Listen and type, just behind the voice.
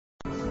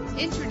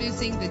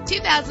Introducing the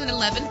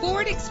 2011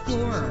 Ford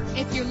Explorer.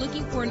 If you're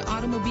looking for an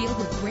automobile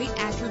with great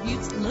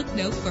attributes, look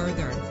no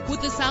further.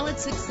 With a solid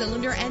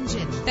 6-cylinder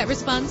engine that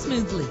responds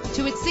smoothly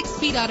to its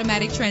 6-speed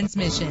automatic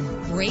transmission,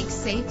 brake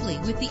safely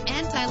with the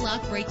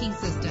anti-lock braking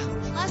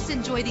system. Plus,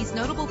 enjoy these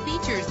notable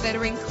features that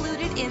are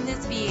included in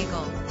this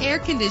vehicle: air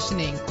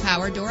conditioning,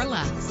 power door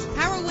locks,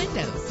 power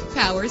windows,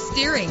 power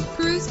steering,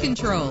 cruise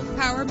control,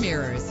 power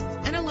mirrors,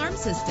 an alarm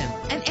system,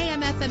 an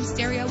AM/FM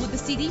stereo with a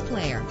CD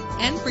player.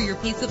 And for your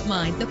peace of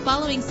mind, the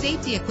following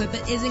safety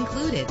equipment is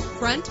included: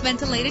 front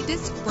ventilated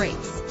disc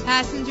brakes,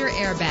 passenger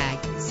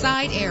airbag,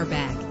 side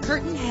airbag,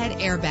 curtain head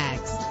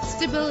airbags,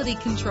 stability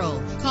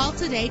control. Call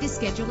today to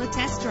schedule a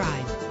test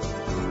drive.